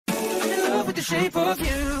with the shape of you.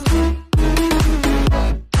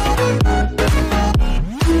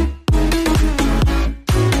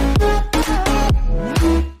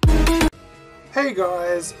 Hey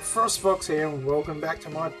guys, Frostbox here and welcome back to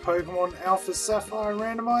my Pokemon Alpha Sapphire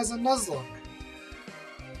Randomizer Nuzlocke.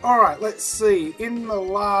 Alright, let's see. In the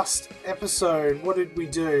last episode, what did we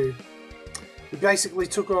do? We basically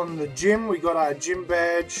took on the gym. We got our gym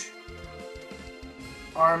badge.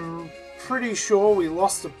 I'm pretty sure we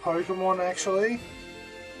lost a Pokemon actually.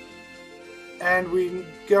 And we're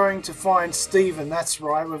going to find Steven. That's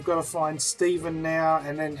right, we've got to find Steven now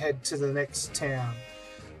and then head to the next town.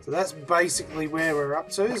 So that's basically where we're up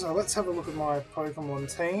to. So let's have a look at my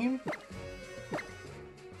Pokemon team.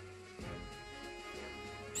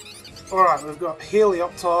 Alright, we've got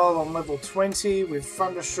Helioptile on level 20 with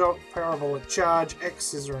Thundershock, Parabolic Charge, X,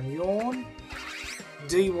 Scissor and Yawn.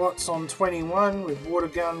 D-Watts on 21 with Water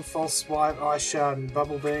Gun, False Swipe, Ice Shard and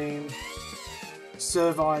Bubble Beam.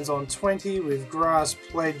 Servine's on 20 with Grass,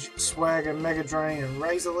 Pledge, Swagger, Mega Drain and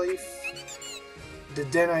Razor Leaf.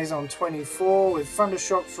 Dedene's on 24 with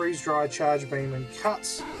Thundershock, Freeze Dry, Charge Beam and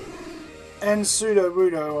Cut. And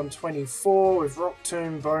Sudowoodo on 24 with Rock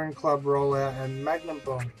Tomb, Bone Club, Rollout and Magnum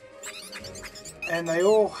Bomb. And they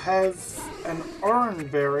all have an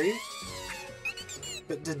Orange Berry,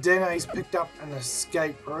 but Dedene's picked up an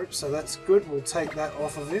Escape Rope, so that's good. We'll take that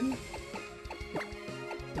off of him.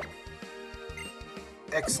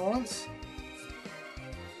 Excellent.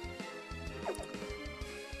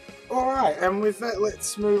 Alright, and with that,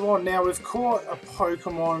 let's move on. Now, we've caught a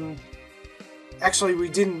Pokemon. Actually, we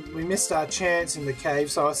missed our chance in the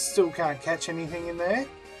cave, so I still can't catch anything in there.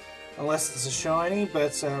 Unless it's a shiny,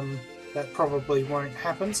 but that probably won't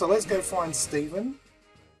happen. So let's go find Steven.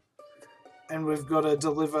 And we've got to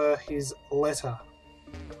deliver his letter.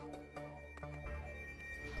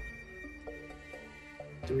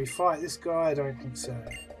 Do we fight this guy? I don't think so.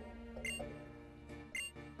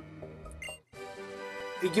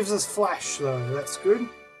 He gives us Flash though, that's good.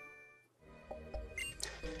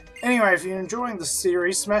 Anyway, if you're enjoying the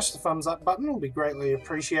series, smash the thumbs up button, it will be greatly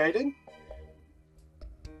appreciated.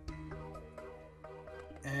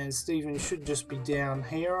 And Steven should just be down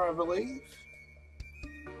here, I believe.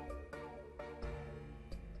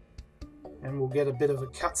 And we'll get a bit of a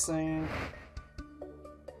cutscene.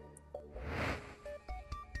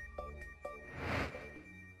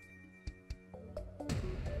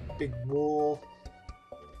 Big wall.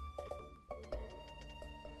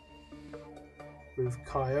 With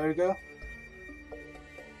Kyogre.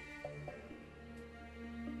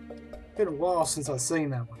 Been a while since I've seen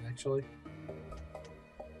that one actually.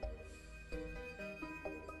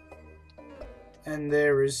 And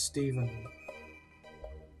there is Steven.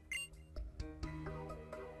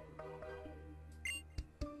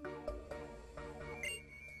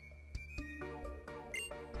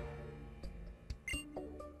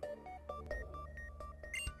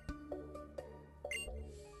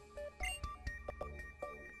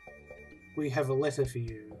 We have a letter for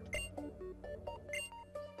you.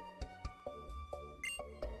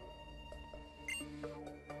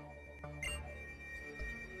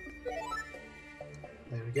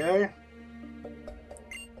 There we go.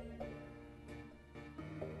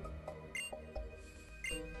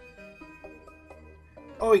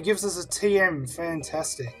 Oh, he gives us a TM.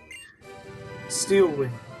 Fantastic. Steel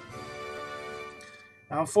Wing.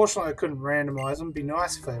 Now, unfortunately, I couldn't randomize them. It'd be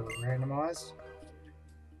nice if they were randomized.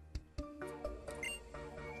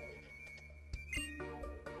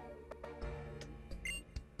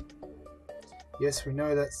 Yes, we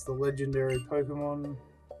know that's the legendary Pokemon.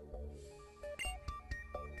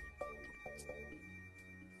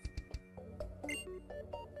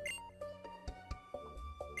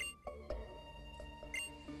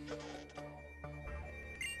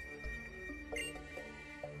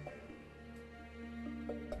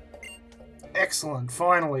 Excellent,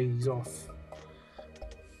 finally he's off.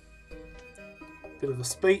 Bit of a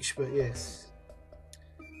speech, but yes.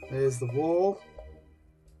 There's the wall.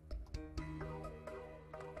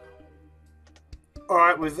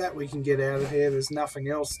 Alright, with that we can get out of here. There's nothing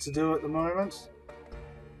else to do at the moment.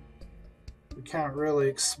 We can't really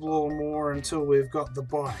explore more until we've got the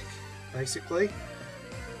bike, basically.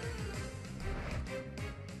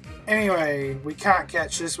 Anyway, we can't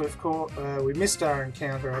catch this. We missed our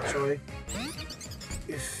encounter, actually.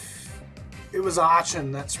 If it was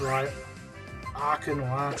Archon, that's right. Archon or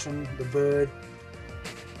Archon, the bird.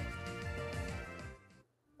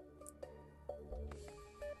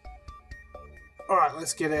 Alright,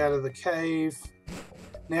 let's get out of the cave.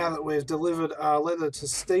 Now that we've delivered our letter to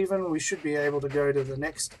Steven, we should be able to go to the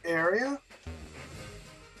next area.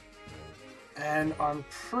 And I'm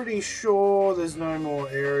pretty sure there's no more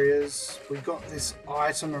areas. We got this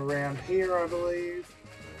item around here, I believe.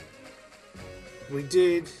 We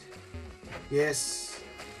did. Yes.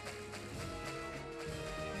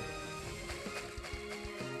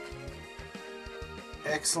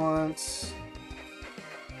 Excellent.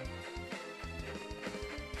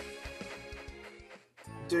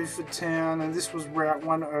 Dupes Town, and this was Route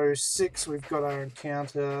 106. We've got our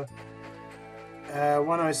encounter.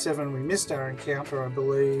 107, we missed our encounter, I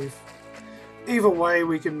believe. Either way,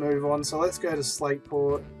 we can move on. So let's go to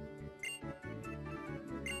Slateport.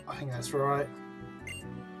 I think that's right.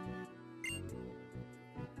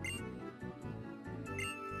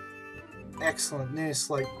 Excellent, near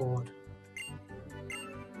Slateport.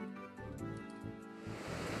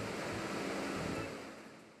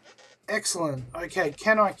 Excellent. Okay,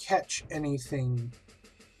 can I catch anything?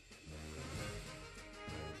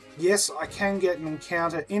 Yes, I can get an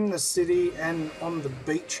encounter in the city and on the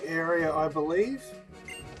beach area, I believe.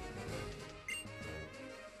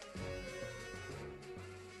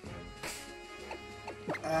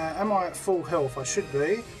 Am I at full health? I should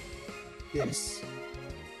be. Yes.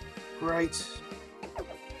 Great.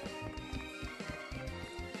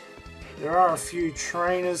 There are a few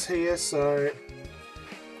trainers here, so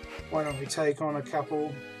why don't we take on a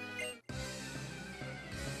couple?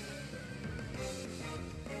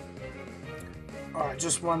 Alright,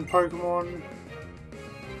 just one Pokemon.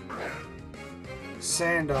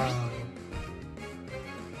 Sandile.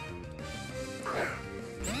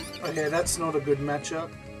 Okay, that's not a good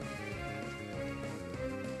matchup.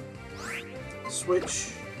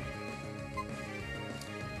 Switch.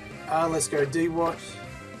 Let's go D-Watt.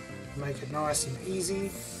 Make it nice and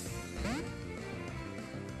easy.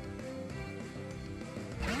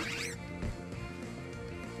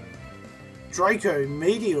 Draco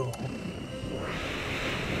Meteor.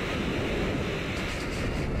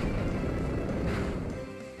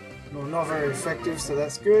 Well, not very effective, so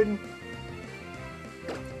that's good.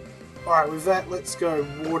 Alright, with that, let's go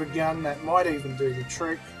Water Gun. That might even do the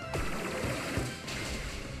trick.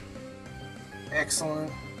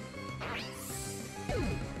 Excellent.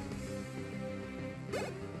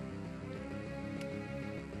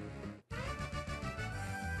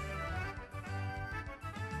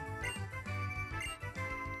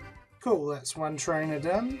 Cool, that's one trainer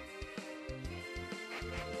done.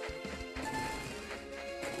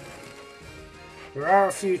 There are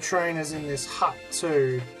a few trainers in this hut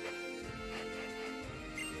too.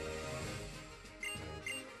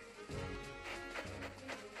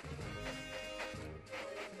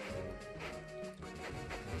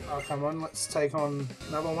 Oh, come on, let's take on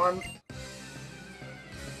another one.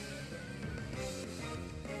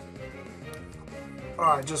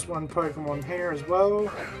 Alright, just one Pokemon here as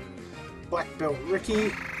well. Black Belt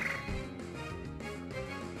Ricky.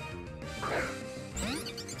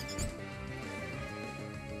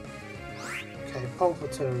 Okay,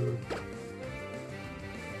 Pulpito.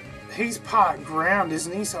 He's part ground,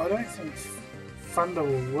 isn't he? So I don't think Thunder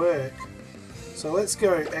will work. So let's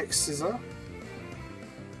go X-Scissor.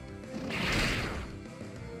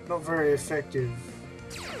 Not very effective.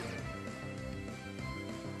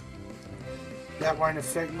 That won't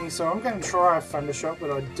affect me, so I'm going to try a Thunder Shot, but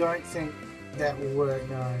I don't think that will work,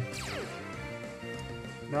 no.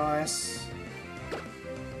 Nice.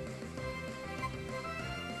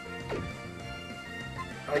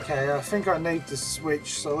 Okay, I think I need to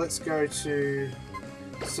switch, so let's go to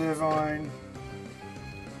Servine.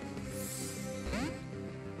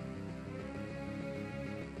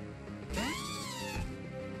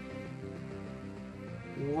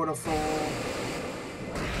 Waterfall.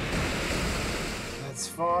 That's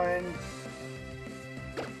fine.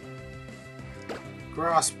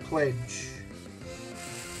 Grasp Pledge.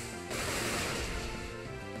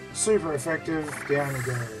 Super effective, down he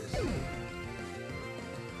goes.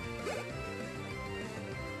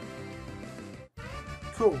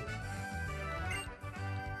 Cool.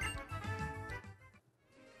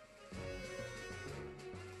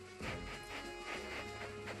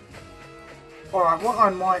 Alright, what I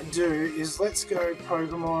might do is let's go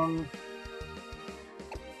Pokemon.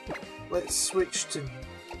 Let's switch to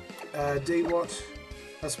D-Watt.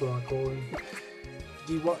 That's what I call him.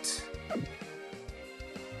 D-Watt.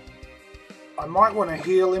 I might want to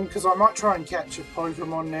heal him because I might try and catch a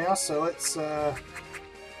Pokemon now. So let's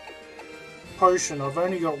Potion. I've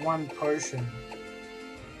only got one potion.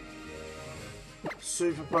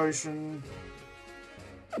 Super Potion.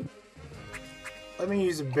 Let me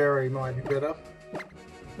use a berry, might be better.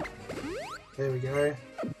 There we go.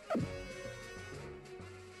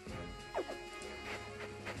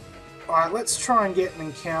 Alright, let's try and get an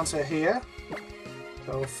encounter here.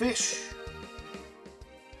 So a fish.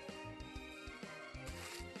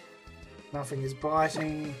 Nothing is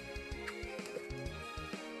biting.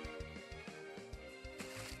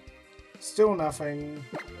 Still nothing.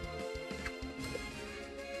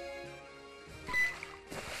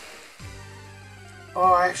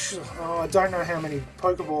 Oh, actually, I don't know how many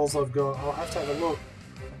Pokeballs I've got. I'll have to have a look.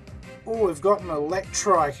 Oh, we've got an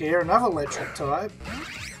Electrike here, another electric type.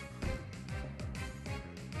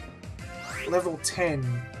 Level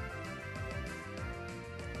 10.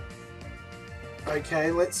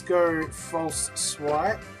 Okay, let's go False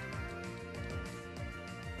Swipe.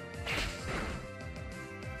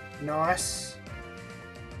 Nice.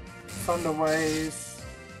 Thunder Wave.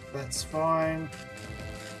 That's fine.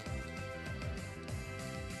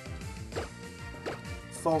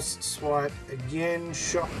 False Swipe again.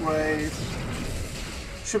 Shockwave.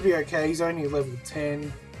 Should be okay, he's only level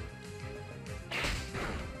 10.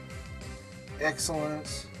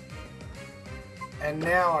 Excellent. And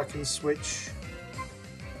now I can switch.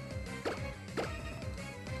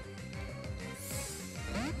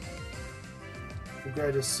 We'll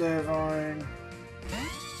go to Servine.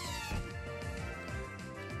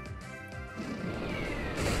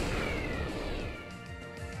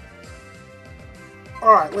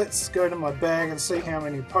 Alright, let's go to my bag and see how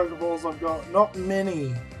many Pokeballs I've got. Not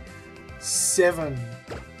many. 7.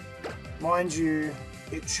 Mind you,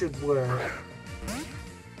 it should work.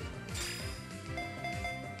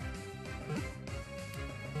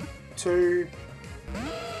 Two.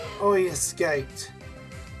 Oh, he escaped.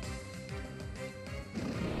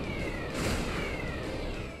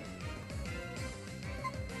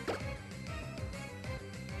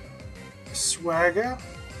 Swagger.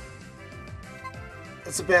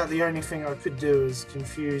 That's about the only thing I could do is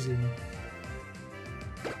confuse him.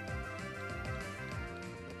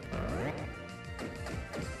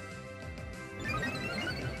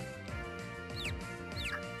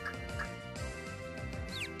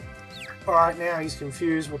 Alright, now he's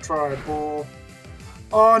confused. We'll try a ball.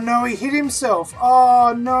 Oh no, he hit himself.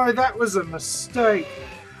 Oh no, that was a mistake.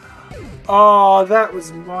 Oh, that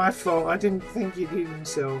was my fault. I didn't think he'd hit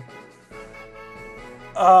himself.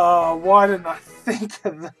 Oh, why didn't I think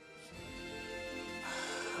of that?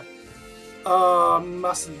 Oh,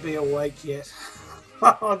 mustn't be awake yet.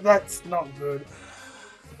 Oh, that's not good.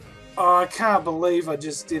 Oh, I can't believe I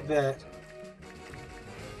just did that.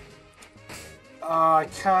 Oh, I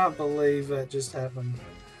can't believe that just happened.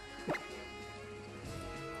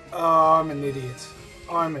 Oh, I'm an idiot.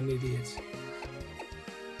 I'm an idiot.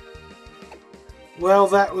 Well,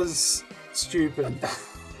 that was stupid.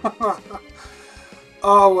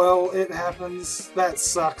 Oh, well, it happens. That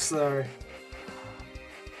sucks, though.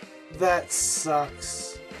 That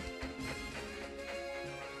sucks.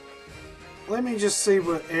 Let me just see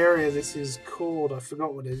what area this is called. I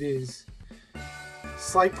forgot what it is.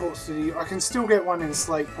 Slateport City. I can still get one in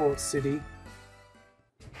Slateport City.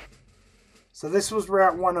 So this was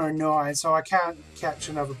Route 109, so I can't catch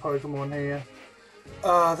another Pokemon here.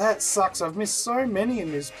 That sucks. I've missed so many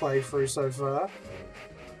in this playthrough so far.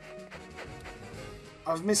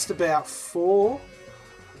 I've missed about 4.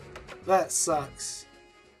 That sucks.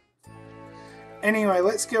 Anyway,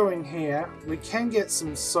 let's go in here. We can get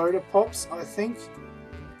some soda pops, I think,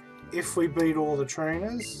 if we beat all the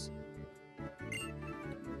trainers.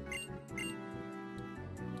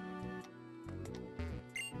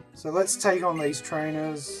 So let's take on these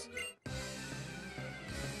trainers.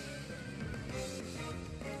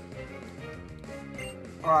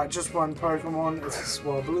 Alright, just one Pokemon. It's a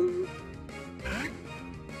Swablu.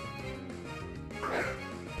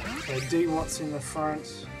 Okay, D-Watt's in the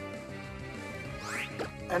front.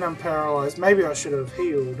 And I'm paralyzed. Maybe I should have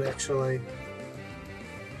healed, actually.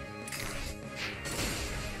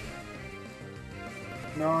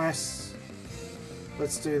 Nice.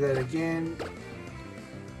 Let's do that again.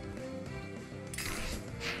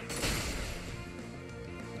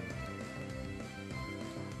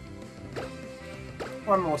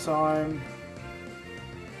 One more time.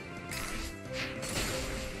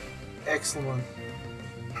 Excellent.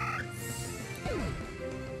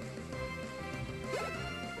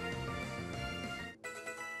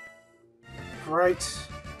 Great.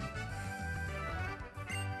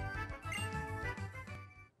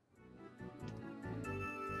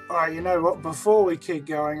 Alright, you know what? Before we keep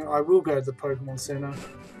going, I will go to the Pokemon Center.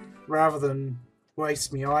 Rather than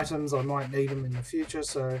waste my items, I might need them in the future,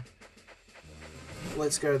 so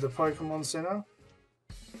let's go to the Pokemon Center.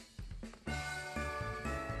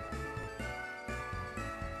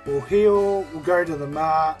 We'll heal, we'll go to the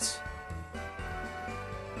mart.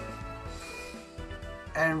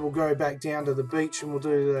 And we'll go back down to the beach and we'll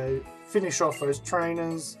do the finish off those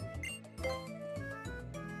trainers,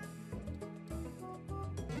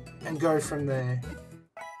 and go from there.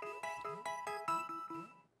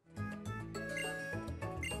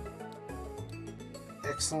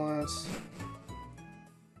 Excellent.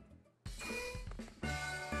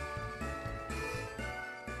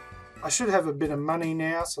 I should have a bit of money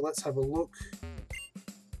now, so let's have a look.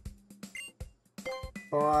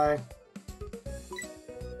 Buy.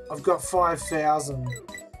 I've got 5,000.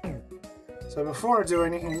 So before I do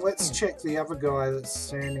anything, let's check the other guy that's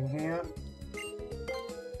standing here.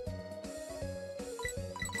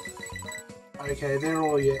 Okay, they're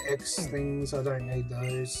all your X things. I don't need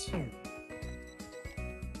those.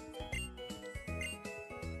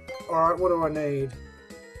 Alright, what do I need?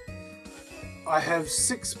 I have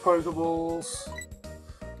 6 Pokeballs.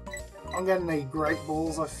 I'm going to need Great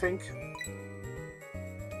Balls, I think.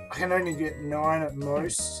 I can only get 9 at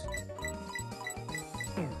most.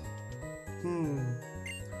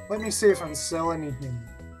 Let me see if I can sell anything.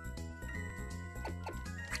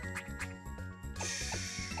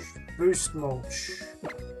 Boost Mulch.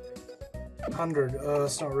 100.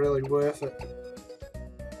 It's not really worth it.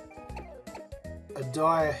 A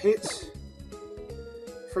Dire Hit.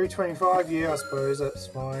 325. Yeah, I suppose that's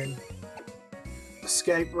fine.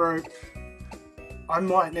 Escape Rope. I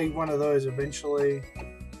might need one of those eventually.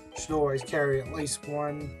 Should always carry at least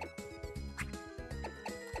one.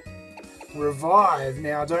 Revive.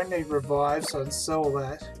 Now I don't need Revive, so I can sell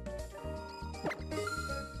that.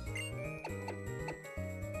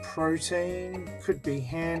 Protein could be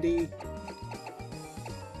handy.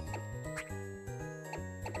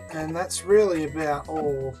 And that's really about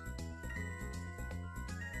all.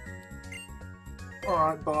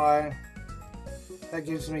 Alright, buy. That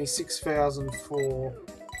gives me 6,004.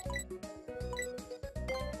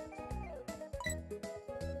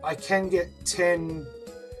 I can get 10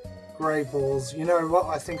 Grey Balls. You know what?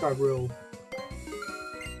 I think I will.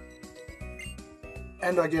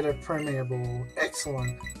 And I get a Premier Ball.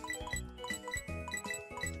 Excellent.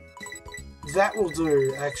 That will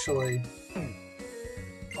do, actually.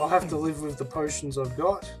 I'll have to live with the potions I've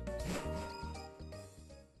got.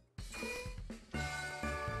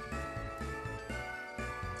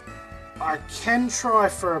 I can try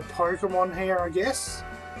for a Pokemon here, I guess.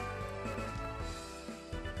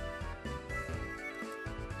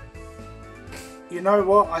 You know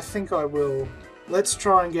what? I think I will. Let's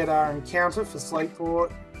try and get our encounter for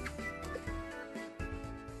Slateport.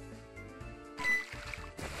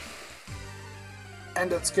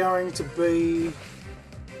 And it's going to be...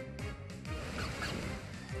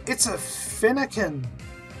 It's a Fennekin!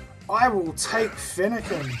 I will take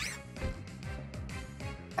Fennekin!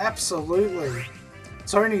 Absolutely!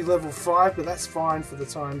 It's only level 5, but that's fine for the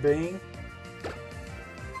time being.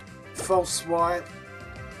 False Swipe.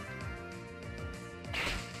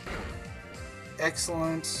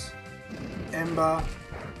 Excellent. Ember.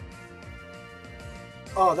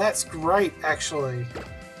 Oh, that's great, actually.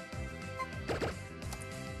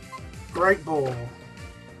 Great Ball.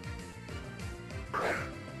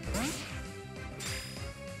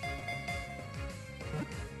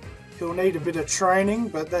 He'll need a bit of training,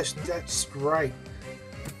 but that's great.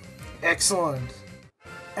 Excellent.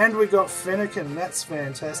 And we got Fennekin. That's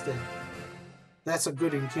fantastic. That's a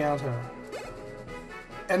good encounter.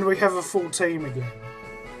 And we have a full team again.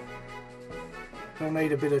 He'll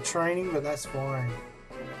need a bit of training, but that's fine.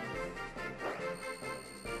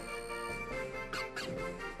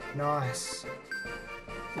 Nice.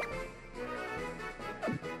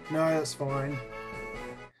 No, that's fine.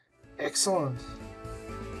 Excellent.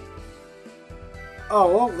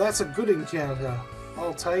 Oh, well, that's a good encounter.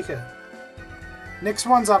 I'll take it. Next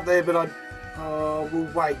one's up there, but we'll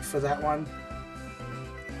wait for that one.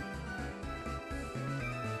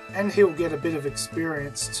 And he'll get a bit of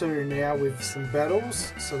experience too now with some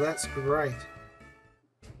battles, so that's great.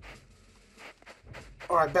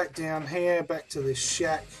 Alright, back down here, back to this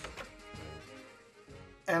shack.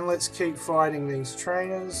 And let's keep fighting these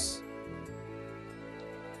trainers.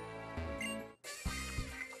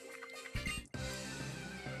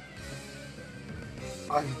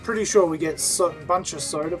 I'm pretty sure we get a bunch of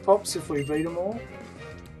soda pops if we beat them all.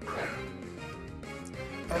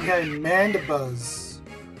 Okay, Mandibuzz.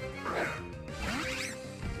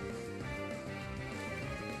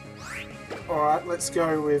 Alright, let's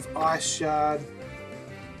go with Ice Shard.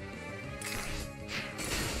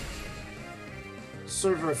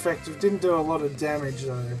 Super effective. Didn't do a lot of damage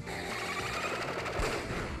though.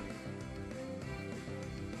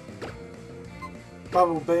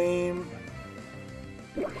 Bubble Beam.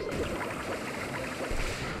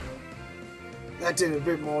 That did a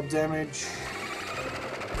bit more damage.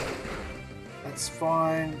 That's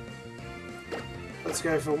fine. Let's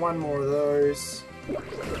go for one more of those.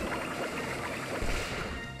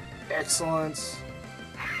 Excellent.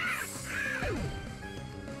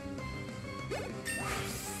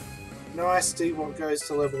 Nice. D-Walk goes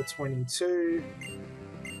to level 22.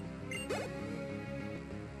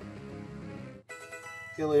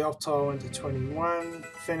 Helioptile went to 21.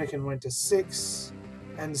 Fennekin went to 6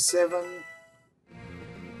 and 7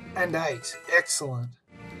 and 8. Excellent.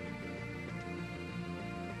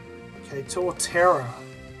 Okay, Torterra.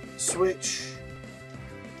 Switch.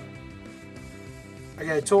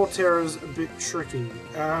 Okay, Torterra's a bit tricky.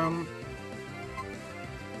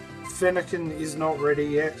 Fennekin is not ready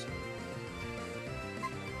yet.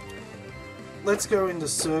 Let's go into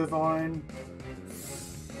Servine.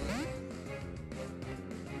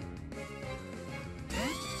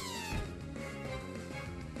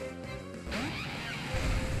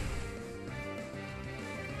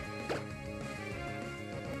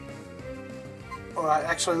 Alright,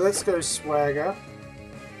 actually, let's go Swagger.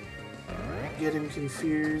 Get him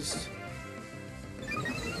confused.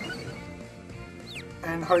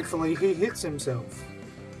 And hopefully he hits himself.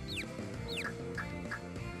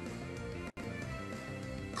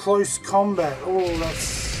 Close combat. Oh,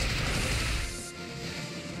 that's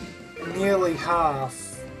nearly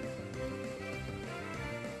half.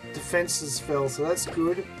 Defenses fell, so that's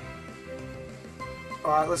good.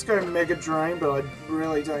 Alright, let's go Mega Drain, but I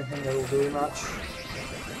really don't think that'll do much.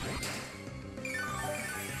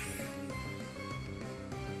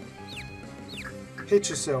 Hit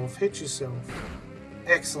yourself, hit yourself.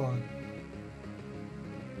 Excellent.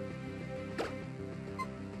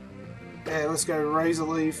 Yeah, let's go Razor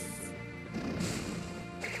Leaf.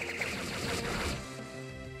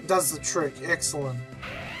 Does the trick, excellent.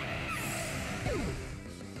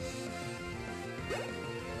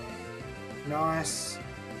 Nice.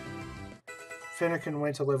 Fennekin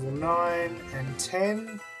went to level 9 and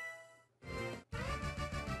 10.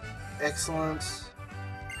 Excellent.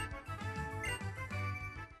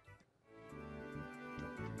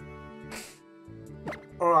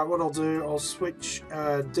 Alright, what I'll do, I'll switch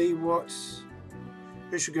D-Watt.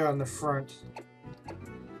 Who should go in the front?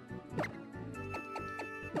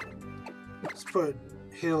 Let's put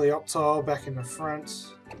Helioptile back in the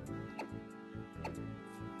front.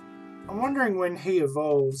 I'm wondering when he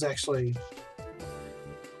evolves, actually.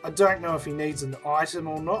 I don't know if he needs an item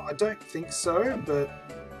or not. I don't think so, but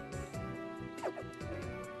at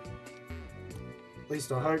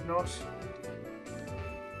least I hope not.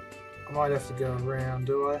 I might have to go around,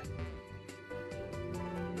 do I?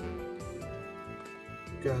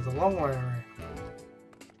 Go the long way around.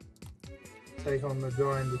 Take on the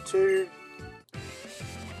guy in the 2.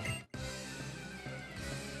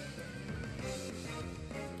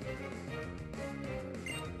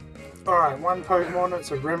 Alright, one Pokemon,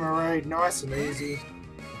 it's a Remoraid, nice and easy.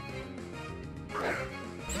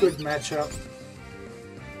 Good matchup.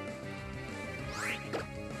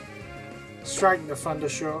 Straight into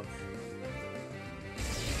Thundershock.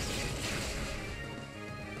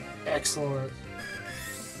 Excellent.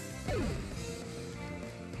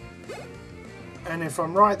 And if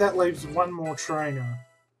I'm right, that leaves one more trainer,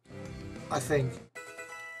 I think.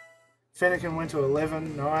 Fennekin went to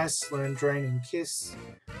 11, nice. Learn Draining Kiss.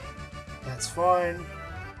 That's fine.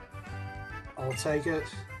 I'll take it.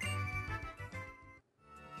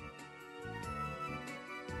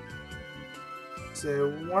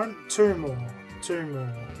 So two more.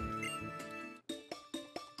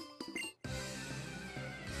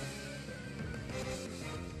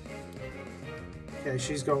 Okay,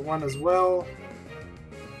 she's got one as well.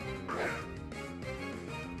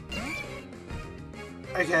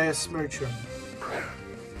 Okay, a Smoocher.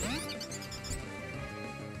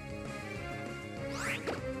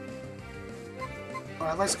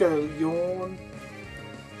 Alright, let's go Yawn.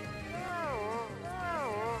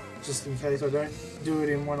 Just in case I don't do it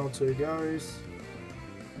in 1 or 2 goes.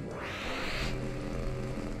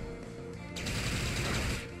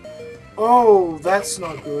 Oh, that's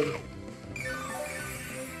not good.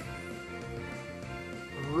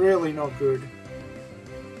 Really not good.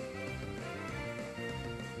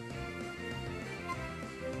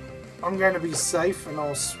 I'm going to be safe and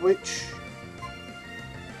I'll switch.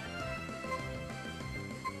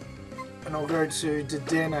 And I'll go to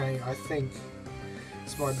Dedenne, I think.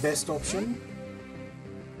 It's my best option.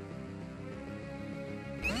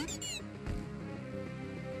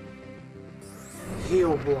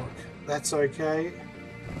 Heal block. That's okay.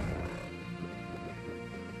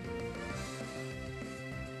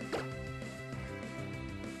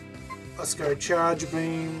 Let's go Charge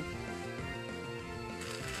Beam.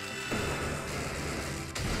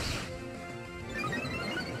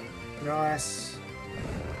 nice.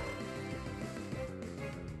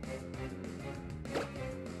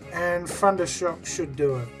 And Thundershock should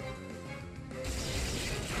do it.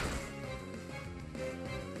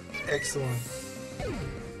 Excellent.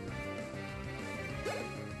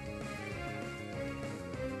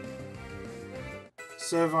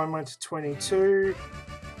 Servine went to 22.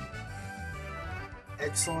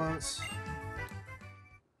 Excellent.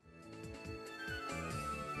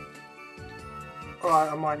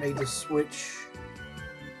 Alright, I might need to switch.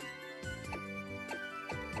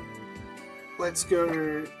 Let's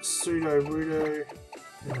go Pseudo Rudo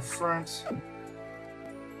in the front.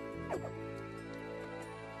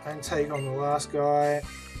 And take on the last guy.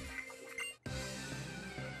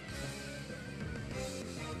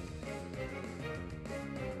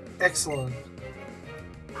 Excellent.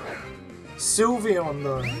 Sylveon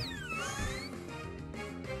though.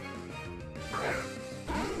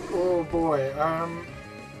 Oh boy,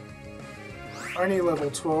 only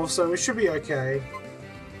level 12, so we should be okay.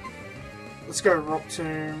 Let's go Rock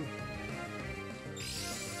Tomb.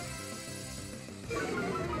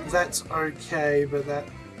 That's okay, but that...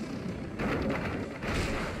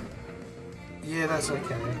 Yeah, that's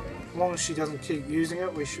okay. As long as she doesn't keep using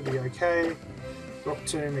it, we should be okay. Rock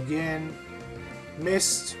Tomb again.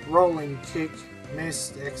 Missed. Rolling Kick.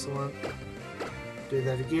 Missed. Excellent. Do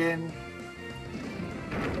that again.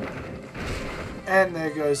 And there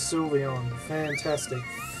goes Sylveon. Fantastic.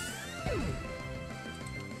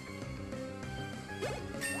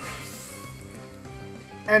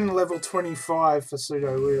 And level 25 for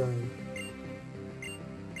Pseudo Rudo.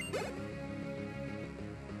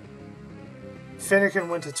 Fennekin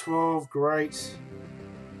went to 12. Great.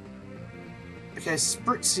 Okay,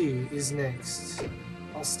 Spritzy is next.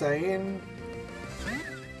 I'll stay in.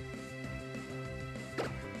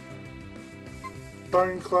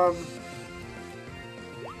 Bone Club.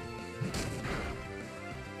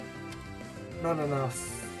 Not enough.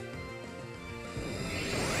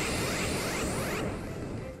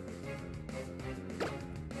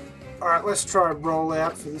 Alright, let's try a roll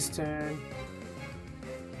out for this turn.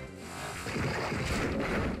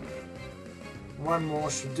 One more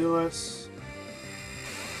should do it.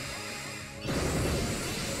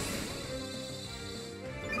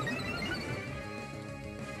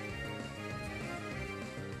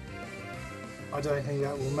 I don't think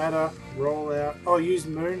that will matter. Roll out. Oh, use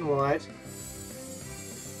Moonlight.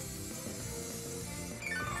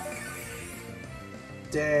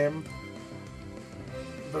 Damn.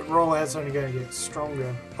 But rollout's only going to get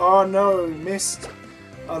stronger. Oh no, missed.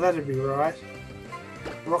 Oh, that'd be right.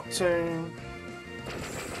 Rock Tomb.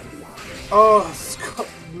 Oh, it's got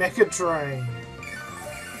Mecha Drain.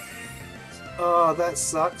 Oh, that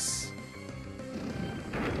sucks.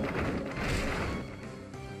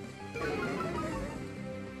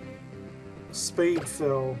 Speed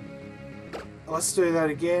Fill. Let's do that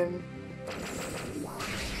again.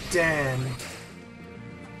 Damn.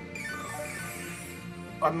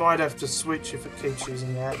 I might have to switch if it keeps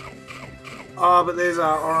using that. Ah, but there's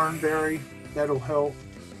our Orange Berry. That'll help.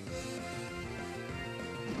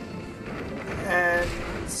 And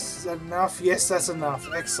is that enough? Yes, that's enough.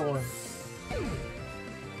 Excellent.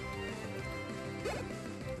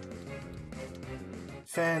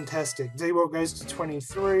 Fantastic. D-Walk goes to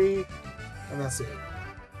 23, and that's it.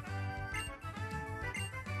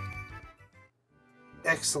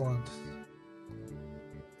 Excellent.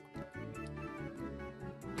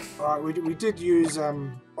 Alright, we did use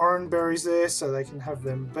orange berries there, so they can have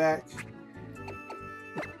them back.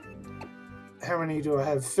 How many do I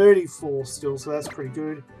have? 34 still, so that's pretty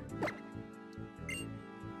good.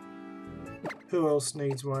 Who else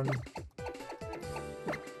needs one?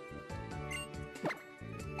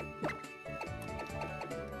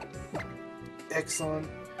 Excellent.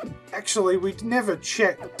 Actually, we never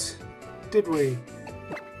checked, did we?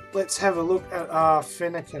 Let's have a look at our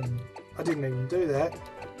Fennekin. I didn't even do that.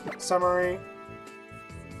 Summary.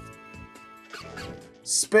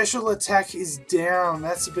 Special attack is down.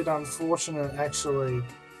 That's a bit unfortunate, actually.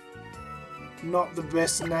 Not the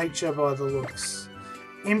best nature by the looks.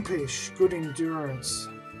 Impish, good endurance.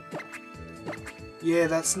 Yeah,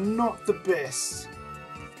 that's not the best.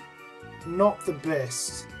 Not the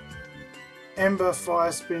best. Ember,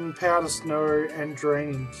 Fire Spin, Powder Snow, and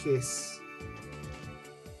Draining Kiss.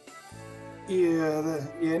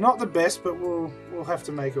 Yeah, not the best, but we'll have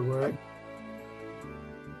to make it work.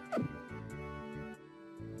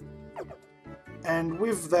 And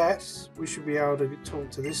with that, we should be able to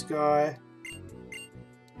talk to this guy.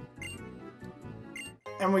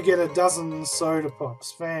 And we get a dozen soda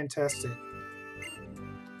pops. Fantastic.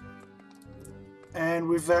 And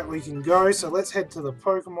with that we can go, so let's head to the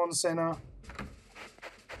Pokemon Center.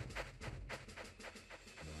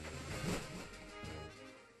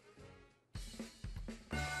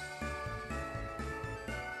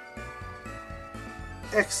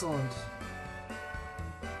 Excellent.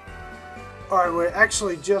 Alright, we're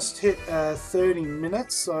actually just hit 30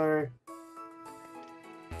 minutes, so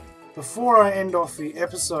before I end off the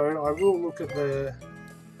episode, I will look at the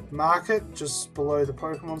market just below the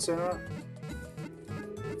Pokemon Center.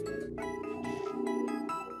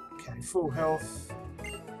 Okay, full health.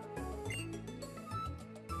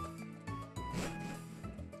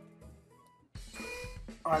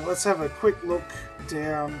 Alright, let's have a quick look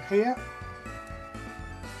down here.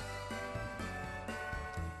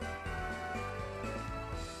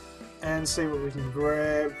 And see what we can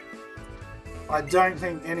grab. I don't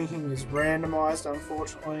think anything is randomized,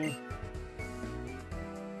 unfortunately.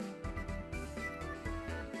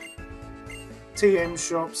 TM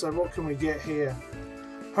shop, so what can we get here?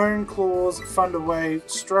 Hone Clause, Thunderwave,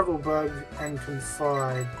 Struggle Bug, and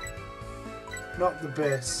Confide. Not the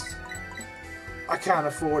best. I can't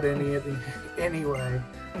afford any of them anyway.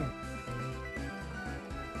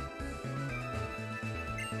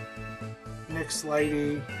 Next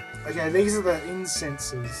lady. Okay, these are the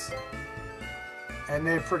incenses, and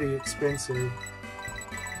they're pretty expensive.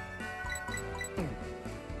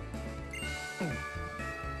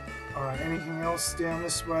 Alright, anything else down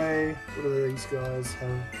this way? What do these guys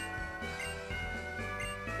have?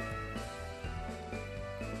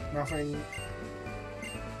 Nothing.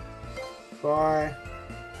 Bye.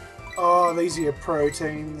 Oh, these are your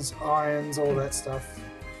proteins, irons, all that stuff.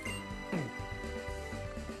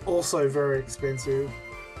 Also very expensive.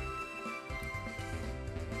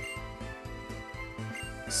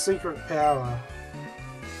 Secret power.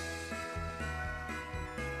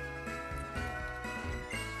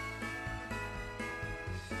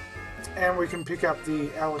 And we can pick up the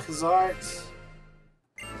Alakazite.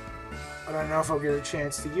 I don't know if I'll get a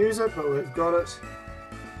chance to use it, but we've got it.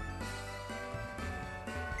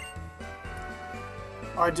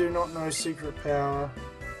 I do not know secret power.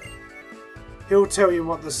 He'll tell you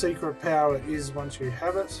what the secret power is once you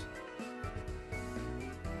have it.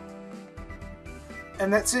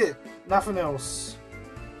 And that's it. Nothing else.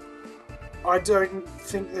 I don't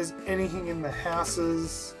think there's anything in the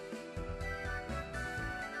houses.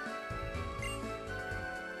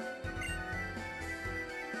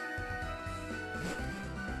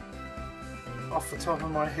 Off the top of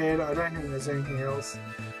my head, I don't think there's anything else.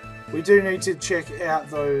 We do need to check out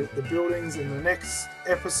though the buildings in the next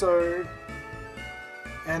episode.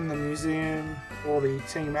 And the museum. All the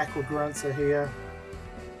Team Aqua Grunts are here.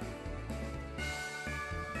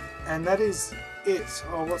 And that is it.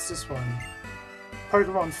 Oh, what's this one?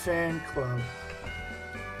 Pokemon Fan Club.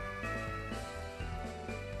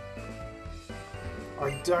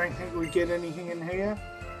 I don't think we get anything in here.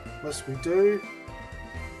 Unless we do.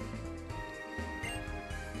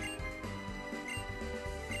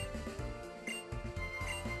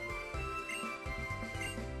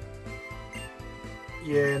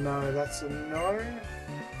 Yeah, no, that's a no.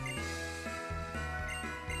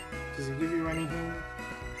 Does he give you anything?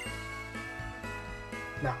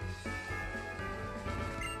 No.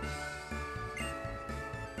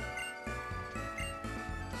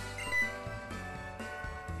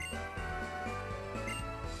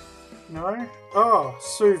 No? Oh,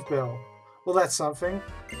 Soothe Bell. Well, that's something.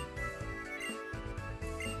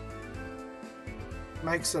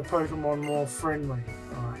 Makes a Pokemon more friendly.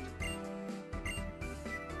 Alright.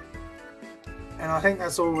 And I think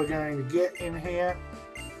that's all we're going to get in here.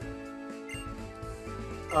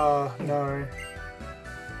 No.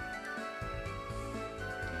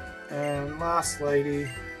 And last lady.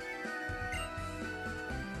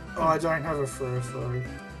 Oh, I don't have a Furfrou.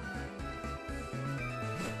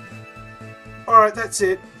 Alright, that's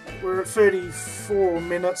it. We're at 34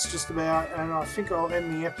 minutes just about, and I think I'll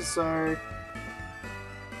end the episode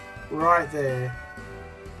right there.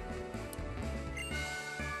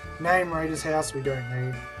 Name Raider's house we don't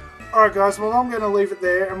need. Alright guys, well I'm going to leave it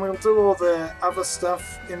there, and we'll do all the other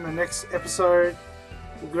stuff in the next episode.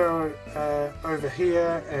 We'll go over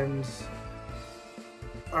here and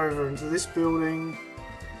over into this building,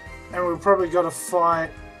 and we've probably got to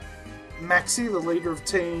fight Maxie, the leader of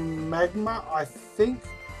Team Magma, I think.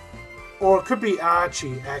 Or it could be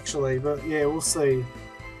Archie, actually, but yeah, we'll see.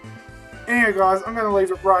 Anyway guys, I'm going to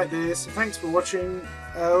leave it right there, so thanks for watching.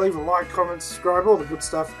 Leave a like, comment, subscribe, all the good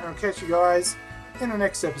stuff, and I'll catch you guys in the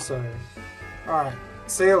next episode. Alright,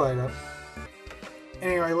 see you later.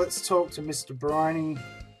 Anyway, let's talk to Mr. Briny.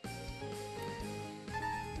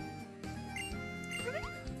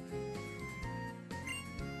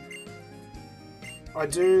 I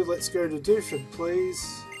do. Let's go to Duford,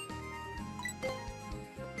 please.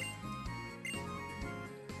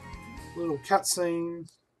 Little cutscene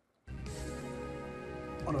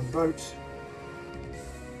on a boat.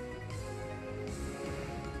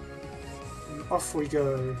 And off we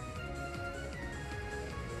go.